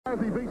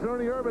He beats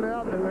Ernie Urban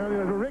out, and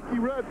there's a Ricky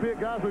Rudd pit,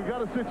 guys. We've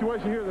got a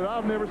situation here that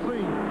I've never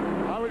seen.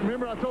 I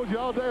remember I told you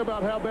all day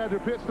about how bad their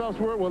pit stops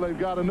were. Well, they've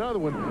got another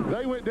one.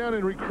 They went down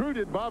and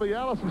recruited Bobby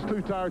Allison's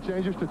 2 tire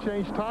changers to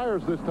change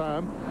tires this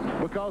time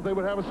because they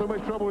were having so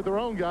much trouble with their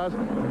own guys.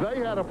 They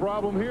had a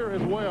problem here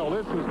as well.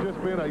 This has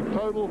just been a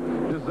total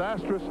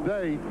disastrous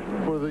day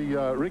for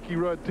the Ricky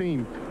Rudd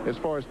team as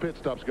far as pit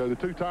stops go. The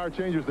 2 tire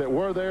changers that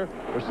were there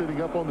are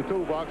sitting up on the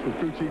toolbox with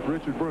crew chief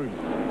Richard Broom.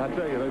 I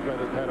tell you, they've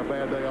had a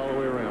bad day all the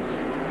way around.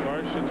 Of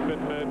course, it's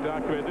been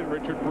documented.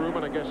 Richard Broom,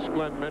 and I guess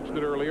Glenn mentioned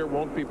it earlier,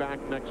 won't be back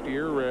next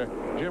year.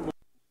 Jim.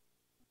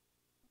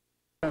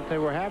 Since they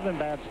were having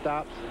bad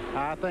stops,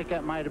 I think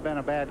that might have been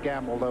a bad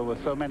gamble, though,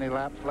 with so many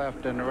laps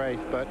left in the race.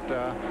 But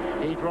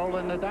he's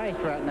rolling the dice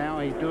right now.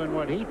 He's doing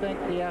what he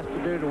thinks he has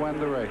to do to win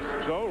the race.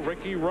 So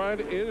Ricky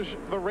Rudd is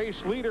the race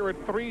leader at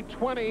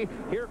 3:20.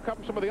 Here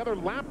come some of the other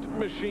lap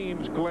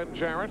machines, Glenn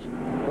Jarrett.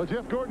 Well,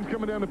 Jeff Gordon's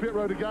coming down the pit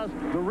road, guys.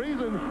 The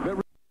reason that...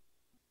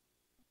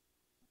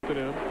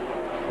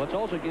 Let's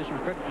also give some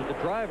credit to the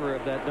driver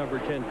of that number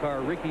 10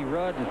 car, Ricky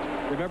Rudd. And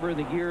remember in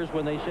the years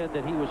when they said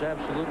that he was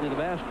absolutely the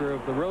master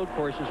of the road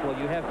courses? Well,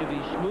 you have to be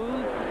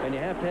smooth and you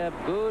have to have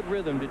good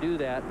rhythm to do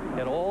that.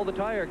 And all the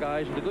tire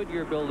guys in the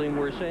Goodyear building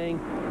were saying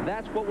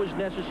that's what was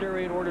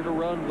necessary in order to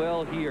run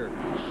well here.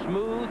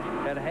 Smooth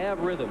and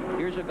have rhythm.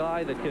 Here's a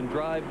guy that can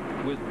drive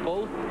with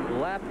both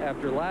lap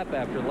after lap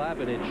after lap,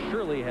 and it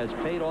surely has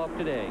paid off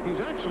today.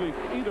 He's actually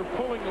either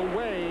pulling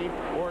away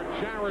or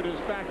Jarrett is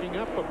backing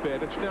up a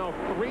bit. It's now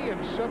 3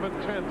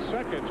 7/10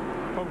 seconds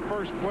from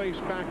first place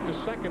back to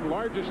second.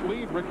 Largest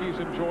lead Ricky's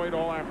enjoyed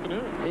all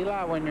afternoon.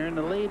 Eli, when you're in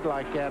the lead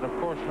like that, of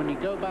course, when you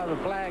go by the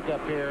flag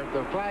up here,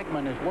 the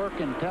flagman is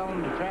working,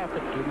 telling the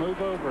traffic to move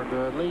over.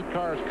 The lead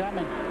car is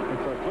coming.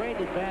 It's a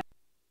great advantage.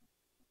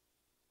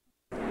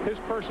 His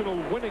personal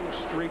winning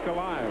streak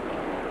alive.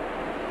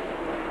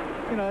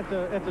 You know,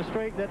 it's a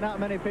streak that not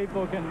many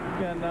people can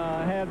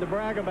have to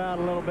brag about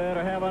a little bit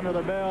or have under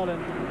their belt, and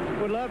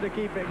would love to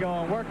keep it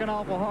going. Working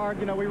awful hard.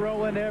 You know, we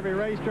roll into every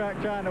racetrack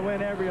trying to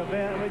win every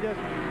event.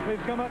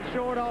 We've come up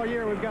short all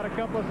year. We've got a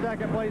couple of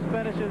second-place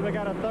finishes. We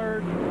got a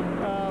third,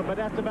 but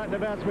that's about the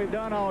best we've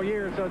done all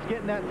year. So it's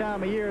getting that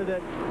time of year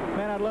that,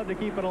 man, I'd love to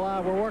keep it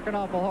alive. We're working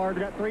awful hard.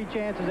 We've got 3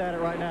 chances at it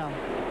right now.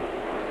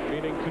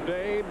 Meaning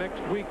today,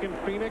 next week in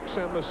Phoenix,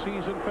 and the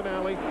season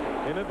finale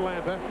in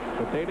Atlanta.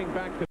 But dating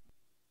back to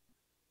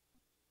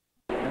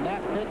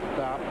pit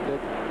stop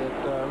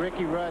that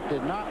Ricky Rudd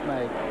did not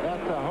make.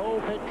 That's the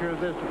whole picture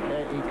of this.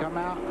 He come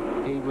out.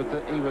 He was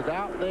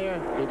out there.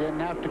 He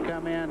didn't have to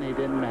come in. He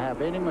didn't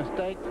have any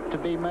mistakes to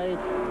be made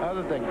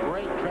other than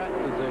great track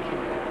position,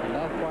 and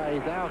that's why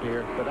he's out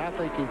here. But I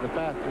think he's the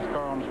fastest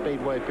car on the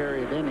speedway,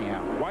 period,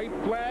 anyhow. White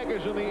flag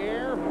is in the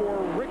air for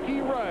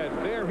Ricky Rudd.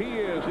 There he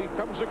is. He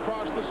comes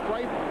across the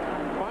stripe.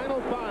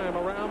 Final time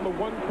around the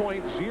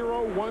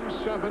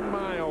 1.017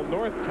 mile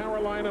North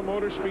Carolina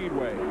Motor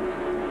Speedway.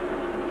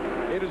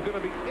 It is going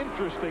to be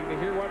interesting to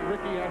hear what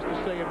Ricky has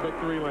to say in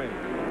victory lane.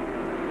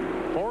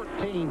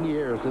 14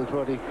 years is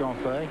what he's going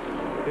to say.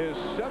 His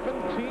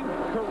 17th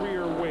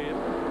career win,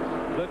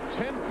 the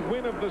 10th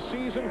win of the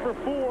season for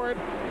Ford.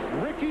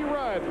 Ricky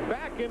Rudd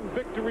back in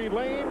victory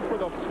lane for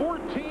the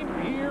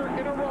 14th year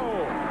in a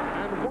row.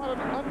 And what an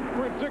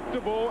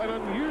unpredictable and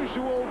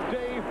unusual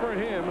day for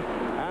him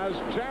as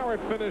Jarrett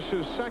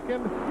finishes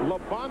second,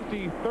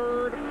 Labonte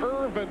third,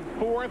 Irvin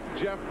fourth,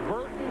 Jeff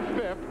Burton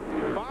fifth,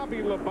 Bobby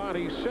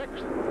Labonte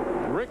sixth.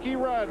 Ricky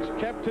Rudd's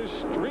kept his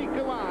streak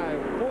alive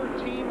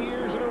 14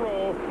 years in a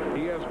row.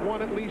 He has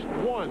won at least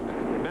one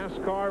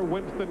NASCAR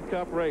Winston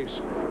Cup race.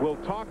 We'll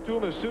talk to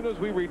him as soon as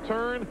we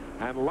return,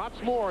 and lots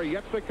more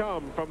yet to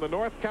come from the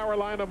North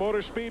Carolina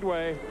Motor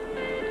Speedway.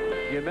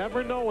 You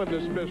never know in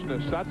this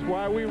business. That's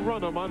why we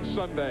run them on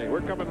Sunday.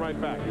 We're coming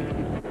right back.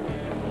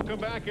 Welcome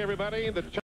back, everybody. The